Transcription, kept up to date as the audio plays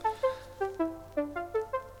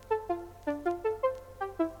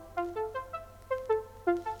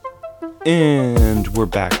And we're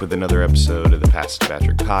back with another episode of the Passive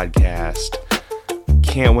Patrick podcast.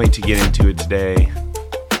 Can't wait to get into it today.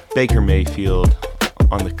 Baker Mayfield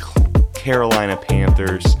on the Carolina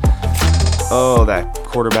Panthers. Oh, that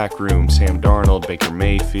quarterback room. Sam Darnold, Baker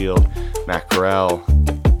Mayfield, Matt Corral.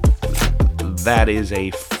 That is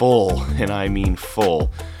a full, and I mean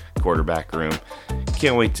full, quarterback room.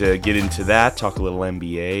 Can't wait to get into that. Talk a little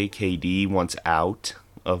NBA. KD wants out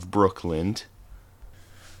of Brooklyn.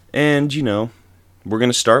 And, we're going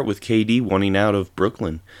to start with KD wanting out of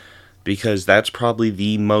Brooklyn because that's probably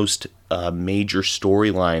the most major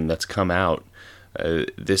storyline that's come out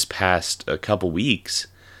this past couple weeks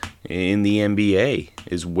in the NBA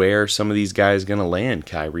is where some of these guys going to land.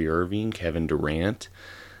 Kyrie Irving, Kevin Durant.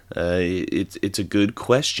 It's a good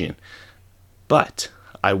question. But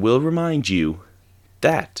I will remind you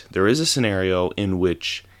that there is a scenario in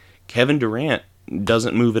which Kevin Durant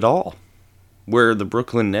doesn't move at all, where the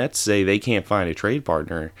Brooklyn Nets say they can't find a trade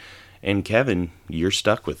partner, and Kevin, you're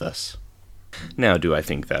stuck with us. Now, do I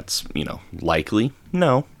think that's, likely?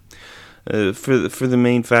 No. For the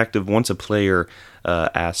main fact of once a player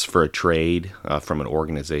asks for a trade from an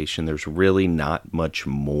organization, there's really not much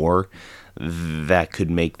more that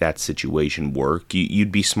could make that situation work.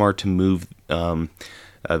 You'd be smart to move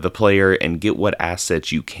the player and get what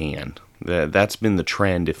assets you can. That's been the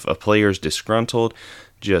trend. If a player's disgruntled,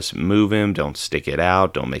 just move him, don't stick it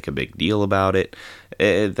out, don't make a big deal about it.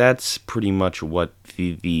 That's pretty much what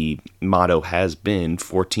the motto has been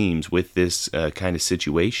for teams with this kind of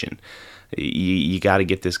situation. You got to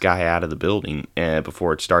get this guy out of the building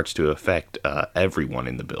before it starts to affect everyone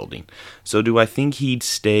in the building. So do I think he'd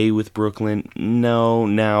stay with Brooklyn? No.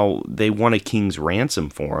 Now, they want a king's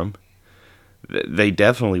ransom for him. They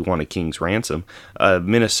definitely want a king's ransom.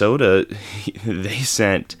 Minnesota,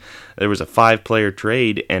 there was a 5-player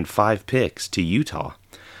trade and 5 picks to Utah.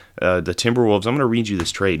 The Timberwolves, I'm going to read you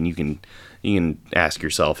this trade, and you can ask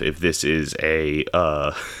yourself if this is a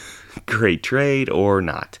great trade or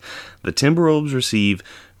not. The Timberwolves receive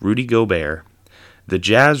Rudy Gobert. The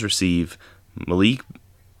Jazz receive Malik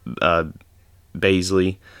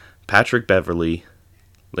Beasley, Patrick Beverley,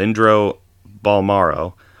 Lindro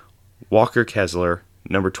Balmaro, Walker Kessler,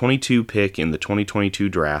 number 22 pick in the 2022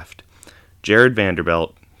 draft, Jared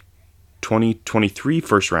Vanderbilt, 2023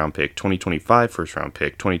 first-round pick, 2025 first-round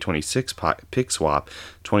pick, 2026 pick swap,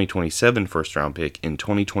 2027 first-round pick, and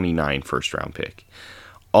 2029 first-round pick.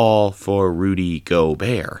 All for Rudy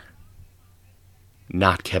Gobert,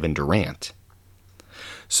 not Kevin Durant.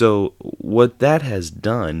 So what that has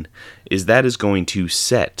done is that is going to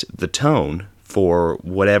set the tone for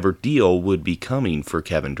whatever deal would be coming for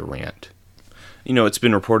Kevin Durant. It's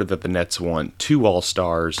been reported that the Nets want 2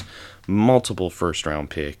 All-Stars, multiple first-round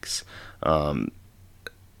picks,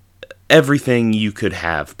 everything you could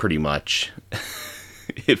have, pretty much.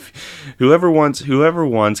 If whoever wants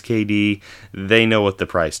KD, they know what the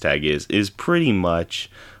price tag is pretty much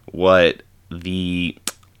what the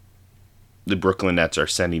Brooklyn Nets are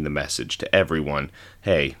sending the message to everyone.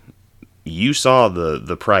 Hey, you saw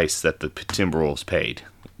the price that the Timberwolves paid.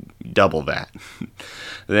 Double that.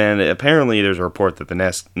 Then apparently there's a report that the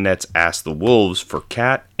Nets asked the Wolves for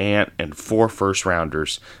Cat, Ant, and 4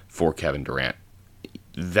 first-rounders for Kevin Durant.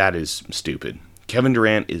 That is stupid. Kevin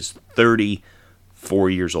Durant is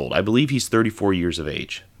 34 years old. I believe he's 34 years of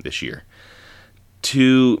age this year.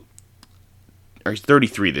 He's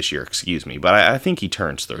 33 this year, excuse me, but I think he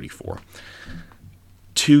turns 34.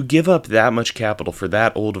 To give up that much capital for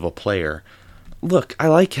that old of a player, look, I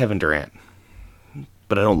like Kevin Durant,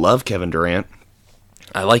 but I don't love Kevin Durant.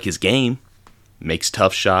 I like his game, makes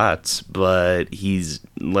tough shots, but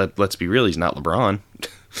let's be real, he's not LeBron.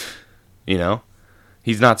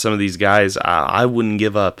 He's not some of these guys. I wouldn't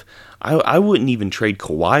give up. I wouldn't even trade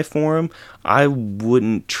Kawhi for him. I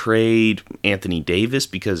wouldn't trade Anthony Davis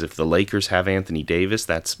because if the Lakers have Anthony Davis,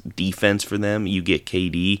 that's defense for them. You get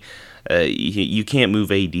KD. You can't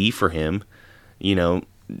move AD for him.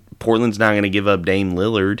 Portland's not going to give up Dame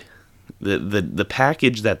Lillard. The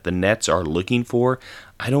package that the Nets are looking for,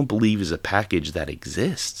 I don't believe is a package that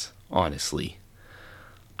exists, honestly.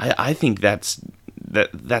 I think that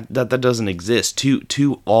doesn't exist.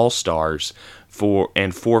 Two All-Stars for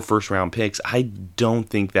 4 first-round picks, I don't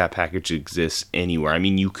think that package exists anywhere. I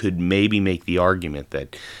mean, you could maybe make the argument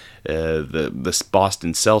that the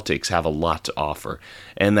Boston Celtics have a lot to offer,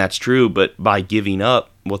 and that's true, but by giving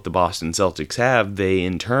up what the Boston Celtics have, they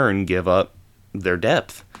in turn give up their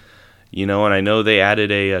depth. And I know they added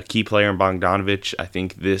a key player in Bogdanovic, I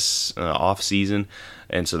think, this offseason,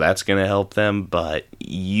 and so that's going to help them, but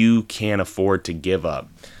you can't afford to give up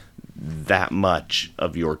that much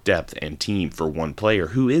of your depth and team for one player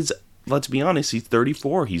who is let's be honest, he's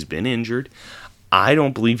 34. He's been injured. I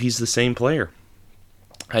don't believe he's the same player.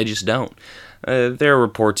 I just don't. There are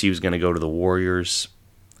reports he was going to go to the Warriors.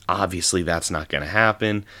 Obviously, that's not going to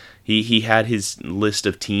happen. He had his list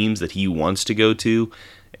of teams that he wants to go to,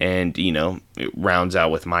 and, it rounds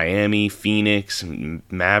out with Miami, Phoenix,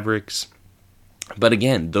 Mavericks. But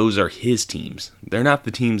again, those are his teams. They're not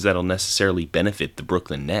the teams that'll necessarily benefit the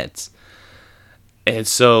Brooklyn Nets. And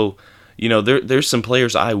so, there's some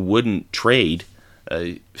players I wouldn't trade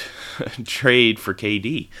for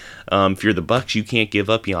KD. If you're the Bucks, you can't give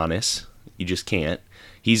up Giannis. You just can't.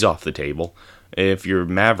 He's off the table. If you're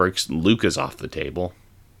Mavericks, Luka's off the table.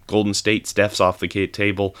 Golden State, Steph's off the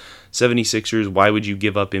table. 76ers, why would you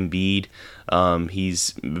give up Embiid?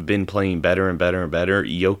 He's been playing better and better and better.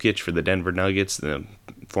 Jokic for the Denver Nuggets, the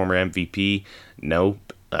former MVP, no.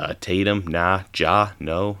 Tatum, nah. Ja,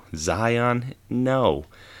 no. Zion, no.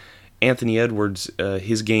 Anthony Edwards,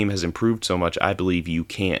 his game has improved so much, I believe you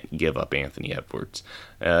can't give up Anthony Edwards.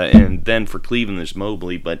 And then for Cleveland, there's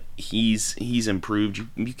Mobley, but he's improved.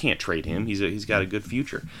 You can't trade him. He's got a good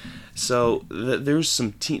future. So there's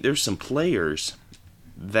some players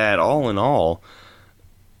that, all in all,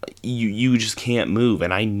 you just can't move.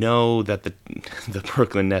 And I know that the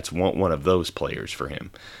Brooklyn Nets want one of those players for him.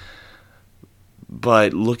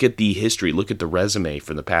 But look at the history. Look at the resume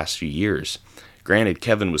for the past few years. Granted,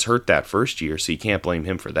 Kevin was hurt that first year, so you can't blame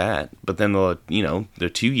him for that. But then, the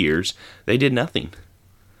 2 years, they did nothing.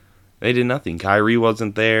 Kyrie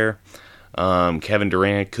wasn't there. Kevin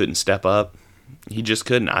Durant couldn't step up. He just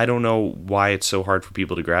couldn't. I don't know why it's so hard for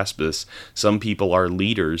people to grasp this. Some people are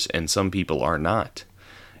leaders, and some people are not.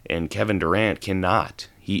 And Kevin Durant cannot.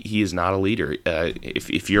 He is not a leader.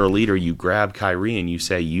 If you're a leader, you grab Kyrie and you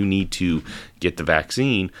say, you need to get the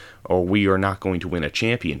vaccine or we are not going to win a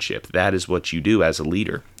championship. That is what you do as a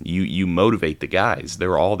leader. You motivate the guys.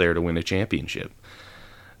 They're all there to win a championship.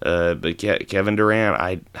 But Kevin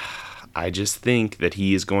Durant, I just think that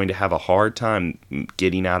he is going to have a hard time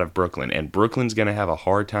getting out of Brooklyn. And Brooklyn's going to have a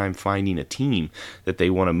hard time finding a team that they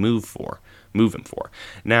want to move him for.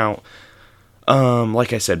 Now,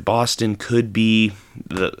 like I said, Boston could be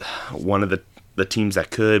one of the teams that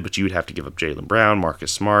could, but you would have to give up Jaylen Brown,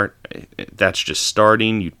 Marcus Smart. That's just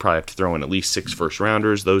starting. You'd probably have to throw in at least 6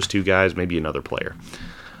 first-rounders, those 2 guys, maybe another player.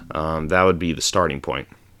 That would be the starting point.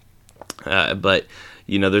 But,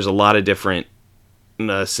 there's a lot of different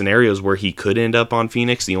scenarios where he could end up on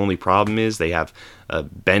Phoenix. The only problem is they have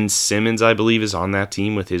Ben Simmons, I believe, is on that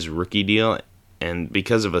team with his rookie deal. And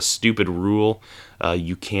because of a stupid rule,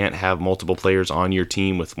 you can't have multiple players on your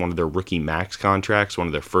team with one of their rookie max contracts, one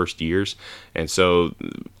of their first years. And so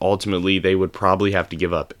ultimately they would probably have to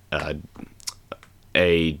give up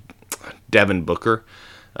a Devin Booker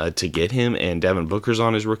to get him. And Devin Booker's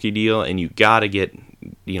on his rookie deal. And you got to get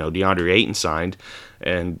DeAndre Ayton signed.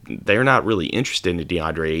 And they're not really interested in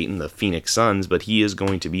DeAndre Ayton, the Phoenix Suns, but he is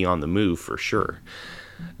going to be on the move for sure.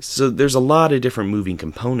 So there's a lot of different moving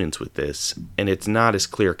components with this, and it's not as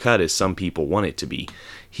clear-cut as some people want it to be.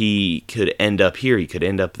 He could end up here, he could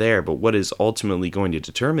end up there, but what is ultimately going to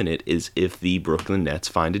determine it is if the Brooklyn Nets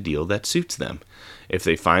find a deal that suits them. If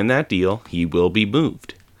they find that deal, he will be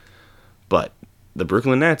moved. But the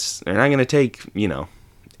Brooklyn Nets, they're not going to take,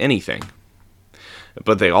 anything.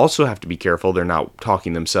 But they also have to be careful they're not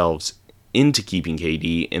talking themselves into keeping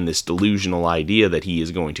KD in this delusional idea that he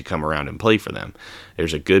is going to come around and play for them.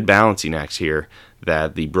 There's a good balancing act here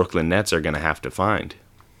that the Brooklyn Nets are going to have to find.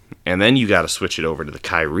 And then you got to switch it over to the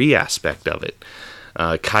Kyrie aspect of it.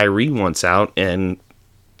 Kyrie wants out, and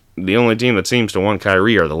the only team that seems to want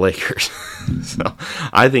Kyrie are the Lakers. So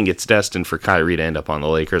I think it's destined for Kyrie to end up on the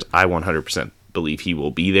Lakers. I 100% believe he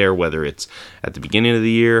will be there, whether it's at the beginning of the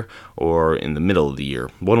year or in the middle of the year.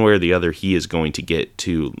 One way or the other, he is going to get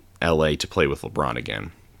to LA to play with LeBron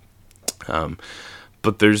again.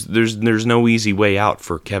 But there's no easy way out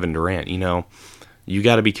for Kevin Durant. You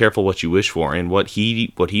got to be careful what you wish for. And what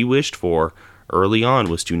he wished for early on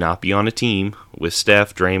was to not be on a team with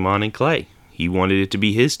Steph, Draymond, and Klay. He wanted it to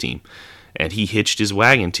be his team. And he hitched his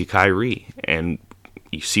wagon to Kyrie. And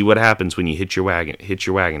you see what happens when you hitch your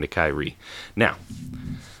wagon to Kyrie. Now,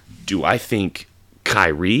 do I think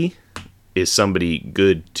Kyrie is somebody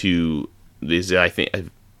good to... Do I think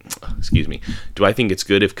it's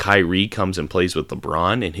good if Kyrie comes and plays with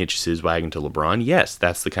LeBron and hitches his wagon to LeBron? Yes,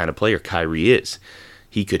 that's the kind of player Kyrie is.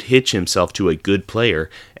 He could hitch himself to a good player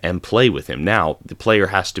and play with him. Now, the player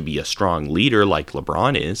has to be a strong leader like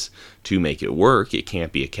LeBron is to make it work. It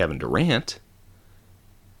can't be a Kevin Durant.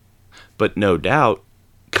 But no doubt,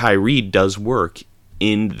 Kyrie does work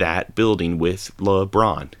in that building with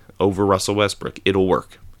LeBron over Russell Westbrook. It'll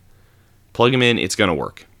work. Plug him in, it's going to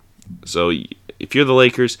work. So if you're the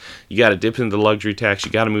Lakers, you got to dip into the luxury tax.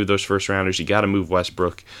 You got to move those first rounders. You got to move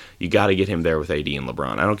Westbrook. You got to get him there with AD and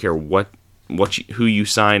LeBron. I don't care who you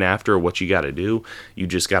sign after or what you got to do. You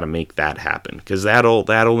just got to make that happen, because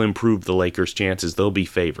that'll improve the Lakers' chances. They'll be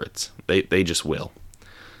favorites. They just will.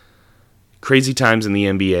 Crazy times in the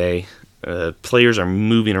NBA. Players are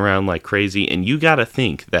moving around like crazy, and you got to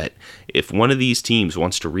think that if one of these teams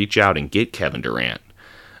wants to reach out and get Kevin Durant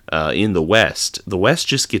in the West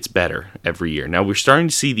just gets better every year. Now, we're starting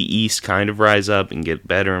to see the East kind of rise up and get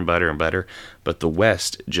better and better and better, but the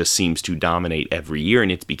West just seems to dominate every year,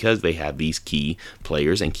 and it's because they have these key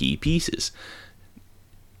players and key pieces.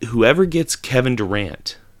 Whoever gets Kevin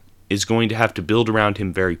Durant is going to have to build around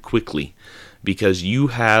him very quickly, because you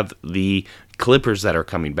have the Clippers that are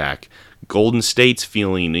coming back. Golden State's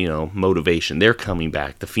feeling, motivation. They're coming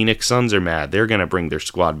back. The Phoenix Suns are mad. They're going to bring their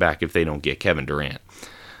squad back if they don't get Kevin Durant.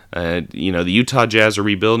 The Utah Jazz are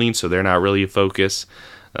rebuilding, so they're not really a focus.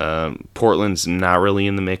 Portland's not really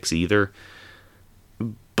in the mix either.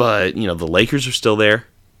 But, the Lakers are still there,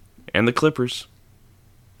 and the Clippers.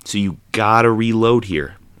 So you got to reload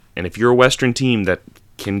here. And if you're a Western team that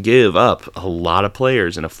can give up a lot of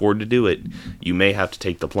players and afford to do it, you may have to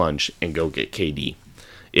take the plunge and go get KD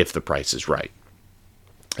if the price is right.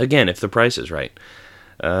 Again, if the price is right.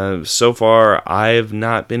 So far, I've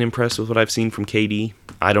not been impressed with what I've seen from KD.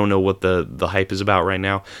 I don't know what the hype is about right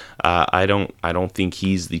now. I don't think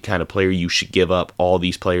he's the kind of player you should give up all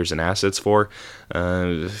these players and assets for.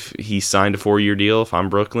 He signed a 4-year deal. If I'm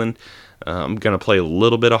Brooklyn, I'm going to play a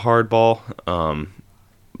little bit of hardball.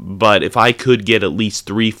 But if I could get at least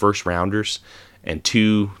 3 first-rounders and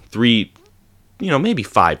 3, maybe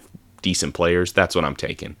 5 decent players, that's what I'm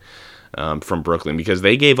taking from Brooklyn, because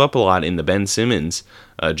they gave up a lot in the Ben Simmons,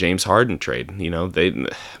 James Harden trade.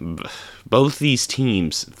 Both these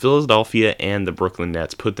teams, Philadelphia and the Brooklyn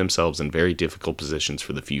Nets, put themselves in very difficult positions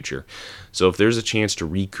for the future. So if there's a chance to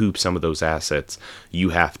recoup some of those assets, you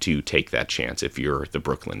have to take that chance if you're the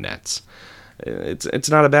Brooklyn Nets. It's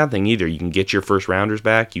not a bad thing either. You can get your first rounders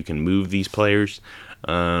back. You can move these players.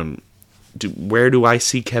 Where do I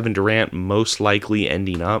see Kevin Durant most likely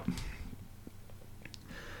ending up?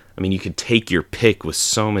 I mean, you could take your pick with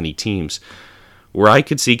so many teams. Where I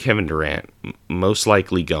could see Kevin Durant most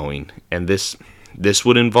likely going, and this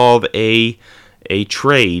would involve a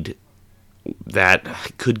trade that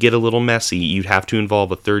could get a little messy. You'd have to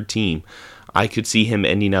involve a third team. I could see him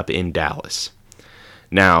ending up in Dallas.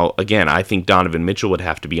 Now, again, I think Donovan Mitchell would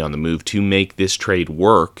have to be on the move to make this trade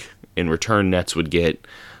work. In return, Nets would get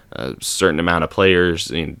a certain amount of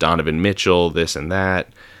players, Donovan Mitchell, this and that.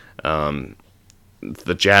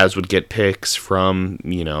 The Jazz would get picks from,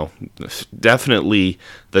 definitely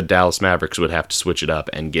the Dallas Mavericks would have to switch it up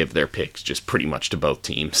and give their picks just pretty much to both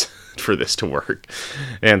teams for this to work,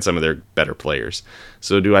 and some of their better players.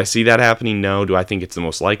 So do I see that happening? No. Do I think it's the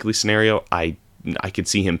most likely scenario? I could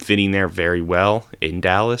see him fitting there very well in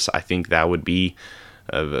Dallas. I think that would be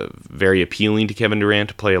very appealing to Kevin Durant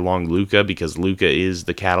to play along Luka, because Luka is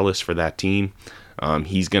the catalyst for that team.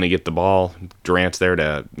 He's going to get the ball. Durant's there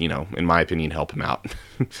to, in my opinion, help him out.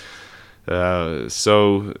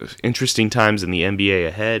 So interesting times in the NBA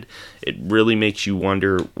ahead. It really makes you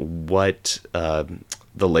wonder what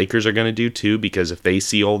the Lakers are going to do too, because if they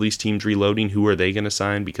see all these teams reloading, who are they going to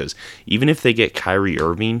sign? Because even if they get Kyrie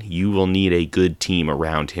Irving, you will need a good team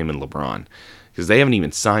around him and LeBron, because they haven't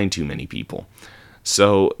even signed too many people.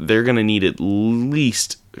 So they're going to need at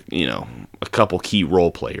least, a couple key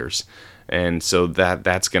role players. And so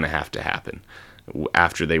that's going to have to happen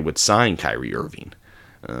after they would sign Kyrie Irving.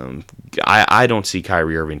 I don't see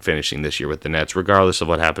Kyrie Irving finishing this year with the Nets, regardless of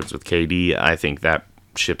what happens with KD. I think that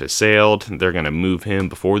ship has sailed. They're going to move him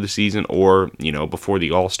before the season, or before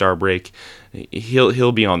the All-Star break.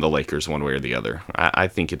 He'll be on the Lakers one way or the other. I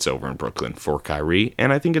think it's over in Brooklyn for Kyrie,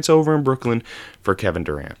 and I think it's over in Brooklyn for Kevin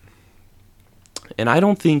Durant. And I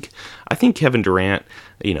think Kevin Durant,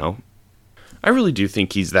 I really do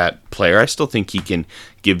think he's that player. I still think he can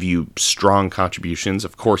give you strong contributions.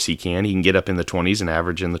 Of course he can. He can get up in the 20s and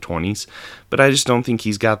average in the 20s. But I just don't think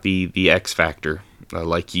he's got the X factor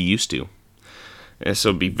like he used to. And so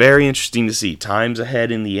it'd be very interesting to see times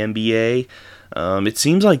ahead in the NBA. It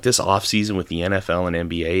seems like this offseason with the NFL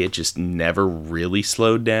and NBA, it just never really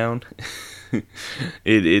slowed down.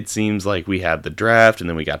 It seems like we had the draft, and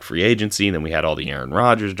then we got free agency, and then we had all the Aaron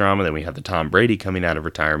Rodgers drama, then we had the Tom Brady coming out of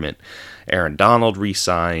retirement, Aaron Donald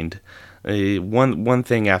re-signed, one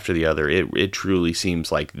thing after the other. It truly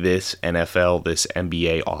seems like this NFL, this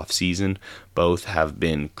NBA offseason, both have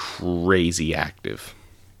been crazy active.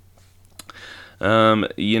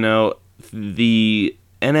 The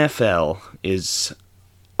NFL is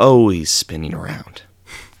always spinning around.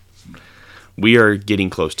 We are getting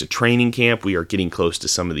close to training camp. We are getting close to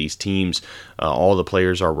some of these teams. All the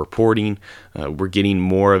players are reporting. We're getting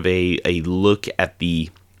more of a look at the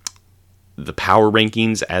power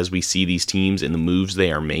rankings as we see these teams and the moves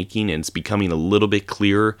they are making, and it's becoming a little bit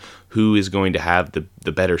clearer who is going to have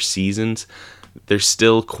the better seasons. There's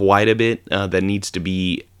still quite a bit that needs to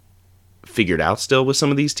be figured out still with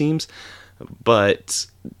some of these teams, but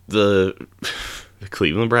the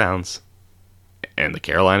Cleveland Browns and the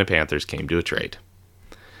Carolina Panthers came to a trade.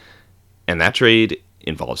 And that trade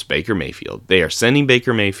involves Baker Mayfield. They are sending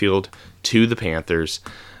Baker Mayfield to the Panthers.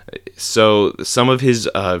 So some of his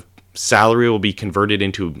salary will be converted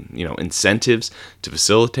into, incentives to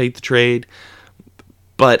facilitate the trade.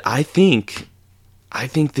 But I think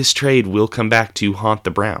this trade will come back to haunt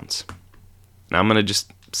the Browns. Now I'm going to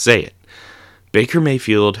just say it. Baker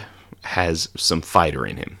Mayfield has some fighter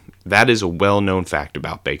in him. That is a well-known fact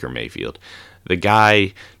about Baker Mayfield. The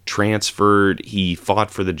guy transferred, he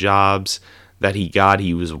fought for the jobs that he got.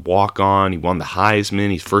 He was a walk-on, he won the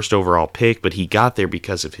Heisman, he's first overall pick, but he got there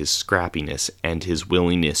because of his scrappiness and his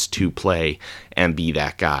willingness to play and be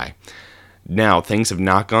that guy. Now, things have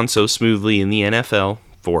not gone so smoothly in the NFL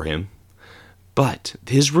for him, but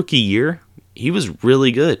his rookie year, he was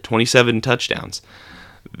really good, 27 touchdowns.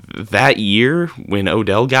 That year, when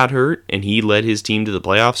Odell got hurt and he led his team to the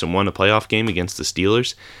playoffs and won a playoff game against the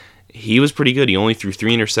Steelers, he was pretty good. He only threw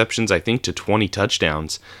 3 interceptions, I think, to 20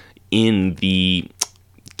 touchdowns in the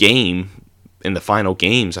game, in the final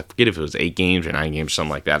games. I forget if it was 8 games or 9 games,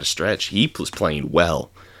 something like that, a stretch. He was playing well.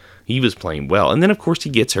 And then, of course, he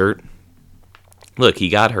gets hurt. Look, he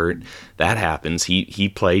got hurt. That happens. He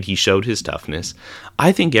played. He showed his toughness.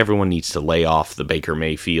 I think everyone needs to lay off the Baker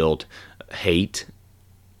Mayfield hate.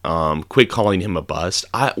 Quit calling him a bust.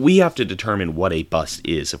 We have to determine what a bust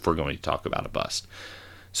is if we're going to talk about a bust.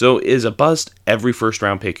 So is a bust every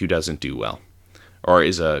first-round pick who doesn't do well? Or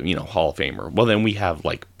is a, Hall of Famer? Well, then we have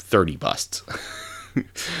like 30 busts.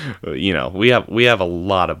 We have a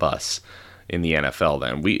lot of busts in the NFL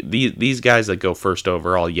then. These guys that go first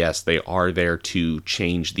overall, yes, they are there to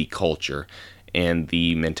change the culture and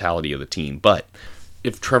the mentality of the team. But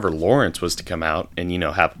if Trevor Lawrence was to come out and,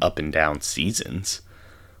 have up and down seasons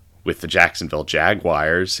with the Jacksonville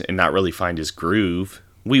Jaguars and not really find his groove,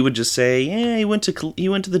 we would just say, yeah, he went to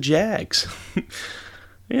the Jags.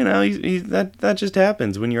 That just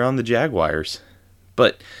happens when you're on the Jaguars.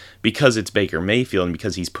 But because it's Baker Mayfield and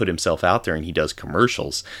because he's put himself out there and he does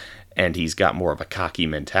commercials and he's got more of a cocky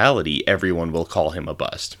mentality, everyone will call him a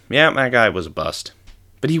bust. Yeah, my guy was a bust.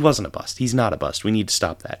 But he wasn't a bust. He's not a bust. We need to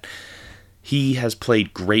stop that. He has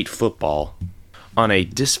played great football on a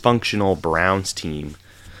dysfunctional Browns team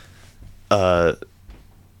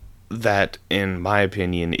that, in my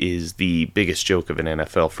opinion, is the biggest joke of an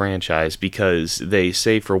NFL franchise, because they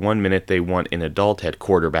say for 1 minute they want an adult at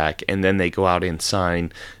quarterback, and then they go out and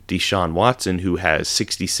sign Deshaun Watson, who has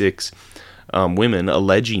 66 women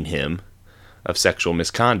alleging him of sexual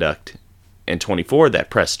misconduct, and 24 that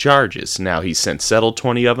press charges. Now, he's since settled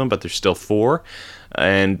 20 of them, but there's still 4,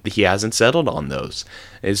 and he hasn't settled on those.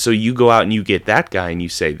 And so you go out and you get that guy, and you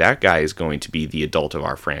say that guy is going to be the adult of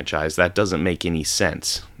our franchise. That doesn't make any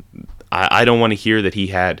sense. I don't want to hear that he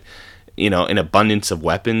had, an abundance of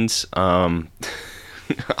weapons.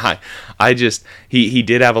 He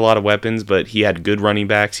did have a lot of weapons, but he had good running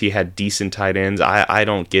backs. He had decent tight ends. I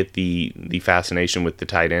don't get the fascination with the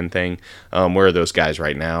tight end thing. Where are those guys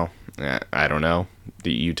right now? I don't know.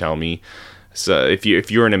 You tell me. So if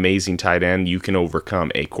you're an amazing tight end, you can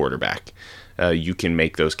overcome a quarterback. You can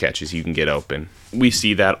make those catches. You can get open. We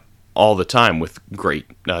see that all the time with great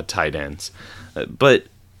tight ends. But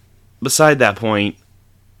beside that point,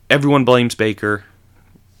 everyone blames Baker.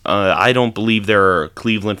 I don't believe there are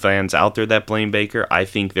Cleveland fans out there that blame Baker. I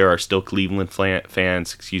think there are still Cleveland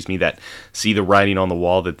fans, that see the writing on the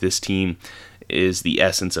wall that this team is the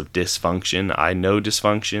essence of dysfunction. I know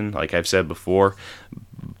dysfunction, like I've said before,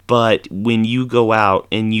 but when you go out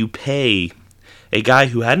and you pay a guy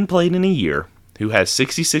who hadn't played in a year, who has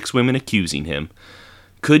 66 women accusing him,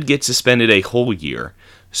 could get suspended a whole year,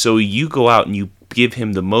 so you go out and you give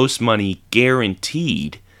him the most money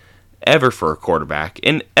guaranteed ever for a quarterback,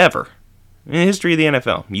 and ever in the history of the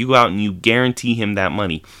NFL. You go out and you guarantee him that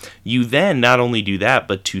money. You then not only do that,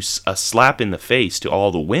 but to a slap in the face to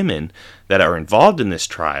all the women that are involved in this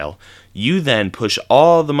trial, you then push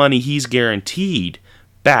all the money he's guaranteed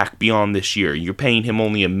back beyond this year. You're paying him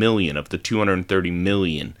only $1 million of the $230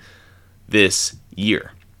 million this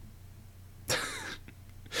year.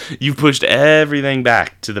 You've pushed everything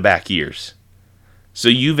back to the back years. So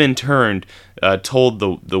you've in turn told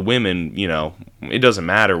the women, it doesn't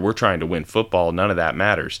matter. We're trying to win football. None of that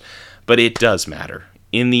matters. But it does matter.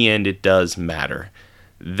 In the end, it does matter.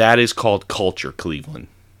 That is called culture, Cleveland.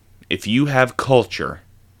 If you have culture,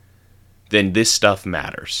 then this stuff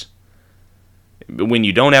matters. When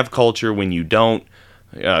you don't have culture, when you don't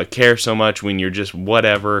care so much, when you're just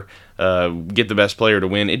whatever, get the best player to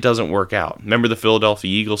win, it doesn't work out. Remember the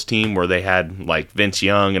Philadelphia Eagles team where they had like Vince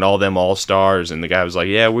Young and all them all-stars, and the guy was like,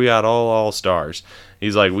 yeah, we got all-stars.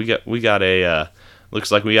 He's like, we got a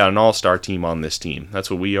looks like we got an all-star team on this team. That's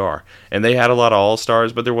what we are. And they had a lot of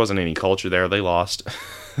all-stars, but there wasn't any culture there. They lost.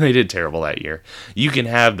 They did terrible that year. You can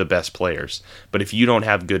have the best players, but if you don't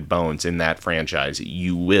have good bones in that franchise,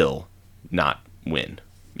 you will not win.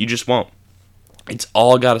 You just won't. It's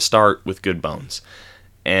all got to start with good bones.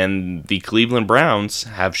 And the Cleveland Browns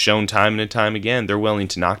have shown time and time again they're willing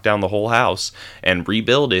to knock down the whole house and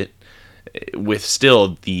rebuild it with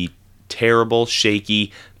still the terrible,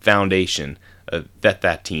 shaky foundation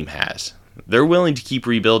that team has. They're willing to keep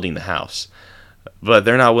rebuilding the house, but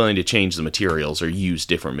they're not willing to change the materials or use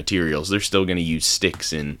different materials. They're still going to use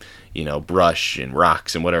sticks and brush and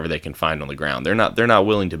rocks and whatever they can find on the ground. They're not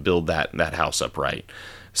willing to build that house up right.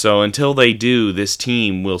 So until they do, this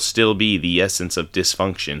team will still be the essence of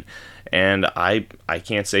dysfunction. And I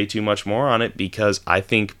can't say too much more on it because I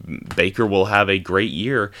think Baker will have a great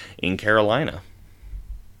year in Carolina.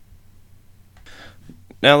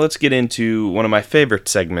 Now let's get into one of my favorite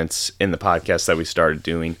segments in the podcast that we started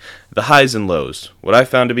doing, the highs and lows. What I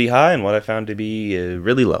found to be high and what I found to be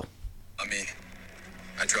really low. I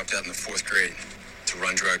dropped out in the 4th grade to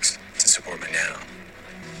run drugs to support my nano.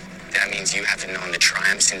 That means you haven't known the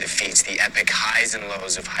triumphs and defeats, the epic highs and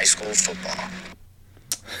lows of high school football.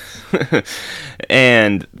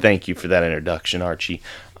 And thank you for that introduction, Archie.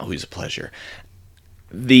 Always a pleasure.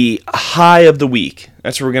 The high of the week,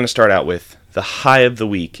 that's what we're going to start out with. The high of the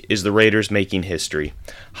week is the Raiders making history,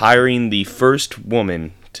 hiring the first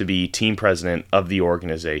woman to be team president of the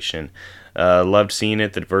organization. Loved seeing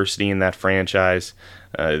it, the diversity in that franchise.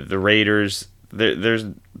 The Raiders,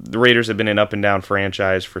 the Raiders have been an up and down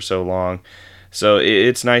franchise for so long, so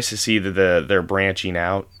it's nice to see that they're branching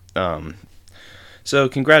out. So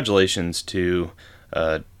congratulations to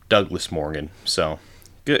Douglas Morgan. So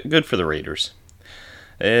good for the Raiders.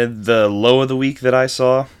 The low of the week that I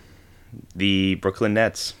saw, the Brooklyn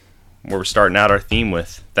Nets, where we're starting out our theme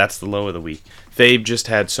with. That's the low of the week. They've just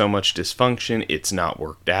had so much dysfunction. It's not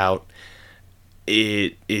worked out.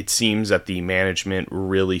 It seems that the management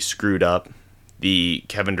really screwed up the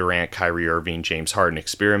Kevin Durant, Kyrie Irving, James Harden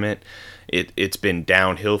experiment. It's been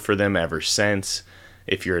downhill for them ever since.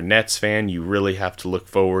 If you're a Nets fan, you really have to look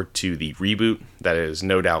forward to the reboot that is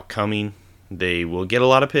no doubt coming. They will get a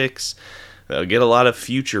lot of picks. They'll get a lot of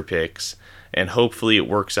future picks, and hopefully it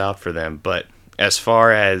works out for them. But as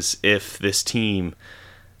far as if this team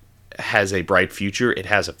has a bright future, it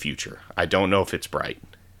has a future. I don't know if it's bright,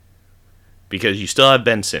 because you still have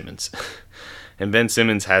Ben Simmons. And Ben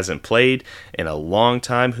Simmons hasn't played in a long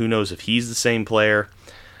time. Who knows if he's the same player?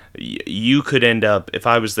 You could end up, if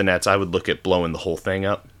I was the Nets, I would look at blowing the whole thing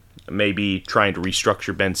up. Maybe trying to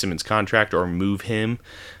restructure Ben Simmons' contract or move him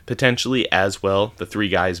potentially as well. The 3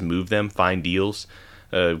 guys move them, find deals,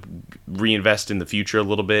 reinvest in the future a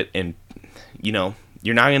little bit, and,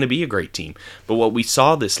 you're not going to be a great team. But what we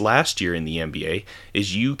saw this last year in the NBA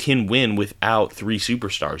is you can win without 3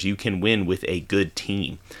 superstars. You can win with a good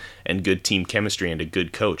team and good team chemistry and a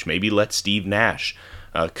good coach. Maybe let Steve Nash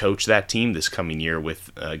coach that team this coming year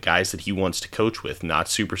with guys that he wants to coach with, not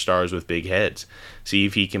superstars with big heads. See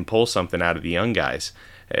if he can pull something out of the young guys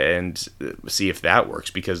and see if that works,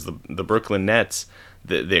 because the Brooklyn Nets,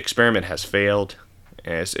 the experiment has failed.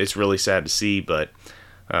 And it's really sad to see, but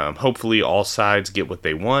hopefully all sides get what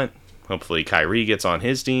they want. Hopefully Kyrie gets on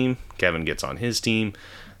his team, Kevin gets on his team,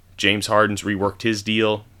 James Harden's reworked his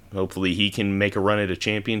deal. Hopefully he can make a run at a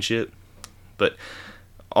championship. But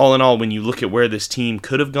all in all, when you look at where this team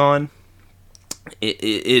could have gone,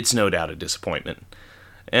 it's no doubt a disappointment.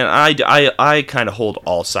 And I kind of hold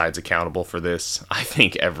all sides accountable for this. I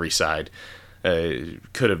think every side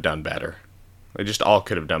could have done better. They just all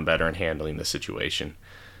could have done better in handling the situation.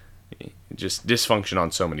 Just dysfunction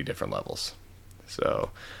on so many different levels.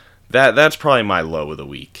 So that's probably my low of the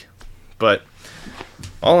week. But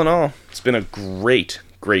all in all, it's been a great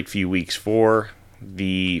few weeks for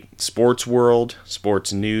the sports world.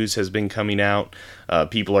 Sports news has been coming out.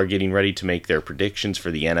 People are getting ready to make their predictions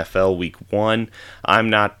for the NFL Week 1. I'm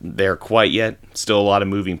not there quite yet. Still a lot of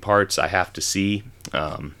moving parts. I have to see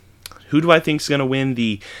Who do I think is going to win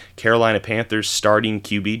the Carolina Panthers starting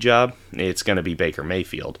QB job? It's going to be Baker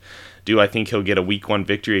Mayfield. Do I think he'll get a Week 1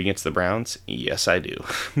 victory against the Browns? Yes, I do.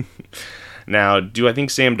 Now, do I think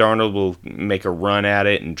Sam Darnold will make a run at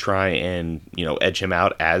it and try and, edge him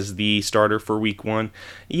out as the starter for Week 1?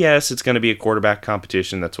 Yes, it's going to be a quarterback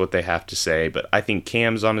competition. That's what they have to say. But I think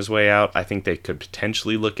Cam's on his way out. I think they could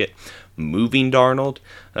potentially look at moving Darnold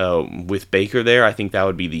with Baker there. I think that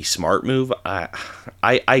would be the smart move.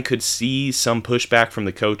 I could see some pushback from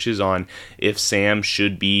the coaches on if Sam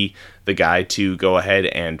should be the guy to go ahead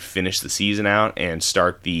and finish the season out and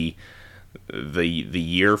start the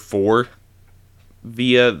year for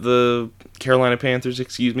the Carolina Panthers,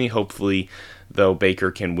 Hopefully, though,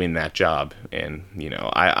 Baker can win that job. And,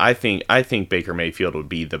 I think Baker Mayfield would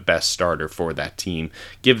be the best starter for that team.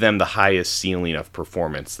 Give them the highest ceiling of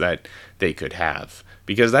performance that they could have.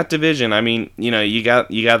 Because that division, you got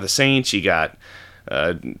the Saints, you got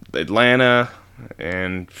Atlanta,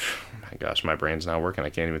 and my gosh, my brain's not working.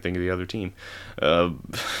 I can't even think of the other team.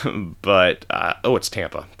 It's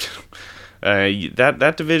Tampa.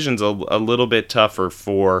 That division's a little bit tougher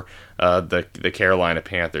for the Carolina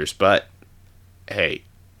Panthers, but hey,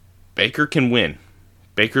 Baker can win.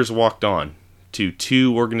 Baker's walked on to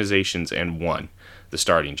 2 organizations and won the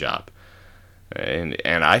starting job, and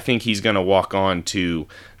I think he's going to walk on to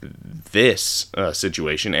this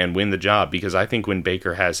situation and win the job, because I think when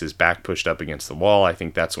Baker has his back pushed up against the wall, I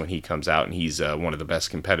think that's when he comes out and he's one of the best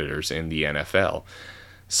competitors in the NFL.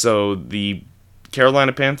 So the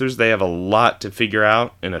Carolina Panthers, they have a lot to figure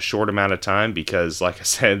out in a short amount of time, because, like I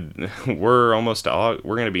said, we're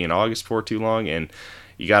going to be in August for too long, and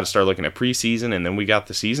you got to start looking at preseason, and then we got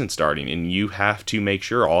the season starting, and you have to make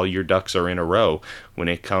sure all your ducks are in a row when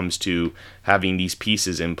it comes to having these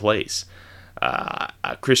pieces in place.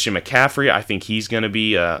 Christian McCaffrey, I think he's going to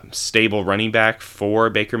be a stable running back for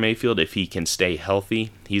Baker Mayfield if he can stay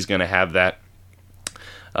healthy. He's going to have that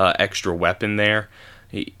extra weapon there.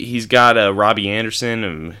 He's got a Robbie Anderson,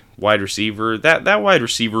 a wide receiver. That wide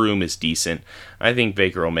receiver room is decent. I think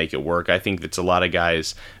Baker will make it work. I think that's a lot of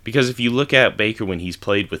guys, because if you look at Baker when he's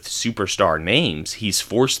played with superstar names, he's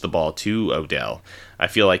forced the ball to Odell. I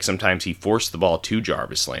feel like sometimes he forced the ball to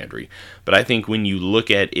Jarvis Landry. But I think when you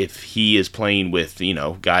look at if he is playing with,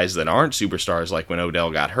 guys that aren't superstars, like when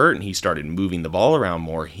Odell got hurt and he started moving the ball around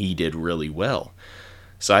more, he did really well.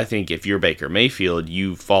 So I think if you're Baker Mayfield,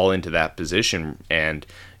 you fall into that position and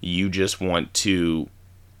you just want to,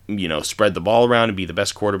 spread the ball around and be the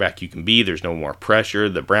best quarterback you can be. There's no more pressure.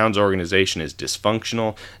 The Browns organization is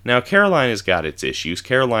dysfunctional. Now, Carolina's got its issues.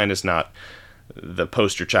 Carolina's not the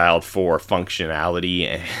poster child for functionality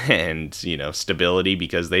and stability,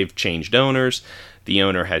 because they've changed owners. The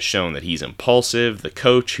owner has shown that he's impulsive. The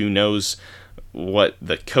coach, who knows what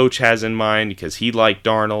the coach has in mind, because he liked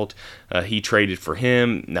Darnold. He traded for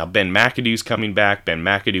him. Now Ben McAdoo's coming back. Ben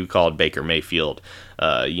McAdoo called Baker Mayfield,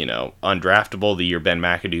 undraftable the year Ben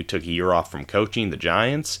McAdoo took a year off from coaching the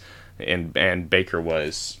Giants, and Baker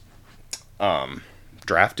was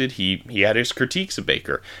drafted. He had his critiques of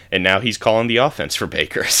Baker, and now he's calling the offense for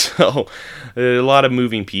Baker. So a lot of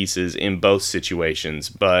moving pieces in both situations,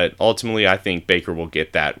 but ultimately I think Baker will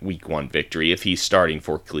get that Week 1 victory if he's starting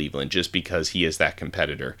for Cleveland, just because he is that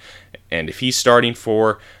competitor. And if he's starting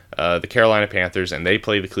for the Carolina Panthers and they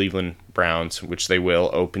play the Cleveland Browns, which they will,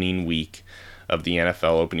 opening week of the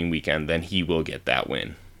NFL, opening weekend, then he will get that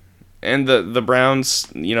win. And the Browns,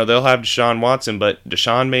 they'll have Deshaun Watson, but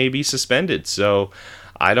Deshaun may be suspended. So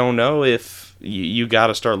I don't know if you got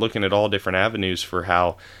to start looking at all different avenues for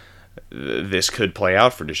how this could play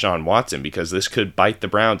out for Deshaun Watson, because this could bite the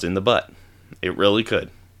Browns in the butt. It really could.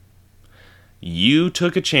 You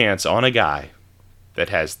took a chance on a guy that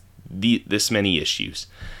has this many issues.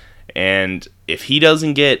 And if he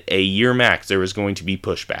doesn't get a year max, there is going to be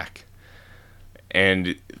pushback.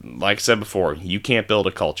 And like I said before, you can't build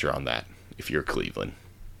a culture on that if you're Cleveland.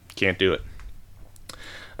 Can't do it.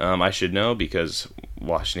 I should know, because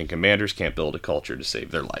Washington Commanders can't build a culture to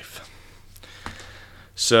save their life.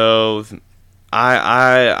 So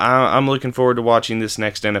I'm looking forward to watching this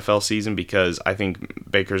next NFL season, because I think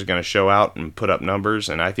Baker's going to show out and put up numbers,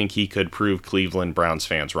 and I think he could prove Cleveland Browns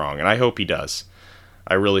fans wrong, and I hope he does.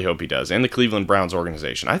 I really hope he does. And the Cleveland Browns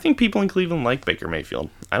organization. I think people in Cleveland like Baker Mayfield.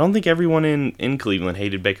 I don't think everyone in Cleveland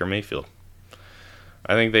hated Baker Mayfield.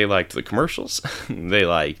 I think they liked the commercials. They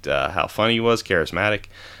liked how funny he was, charismatic.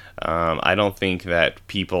 I don't think that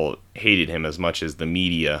people hated him as much as the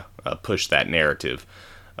media pushed that narrative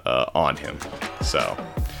on him. So,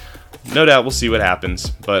 no doubt we'll see what happens.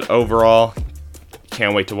 But overall,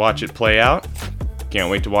 can't wait to watch it play out. Can't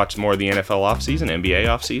wait to watch more of the NFL offseason, NBA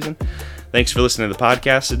offseason. Thanks for listening to the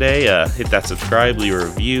podcast today. Hit that subscribe, leave a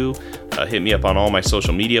review. Hit me up on all my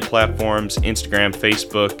social media platforms, Instagram,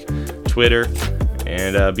 Facebook, Twitter.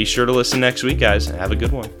 And be sure to listen next week, guys. Have a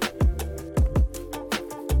good one.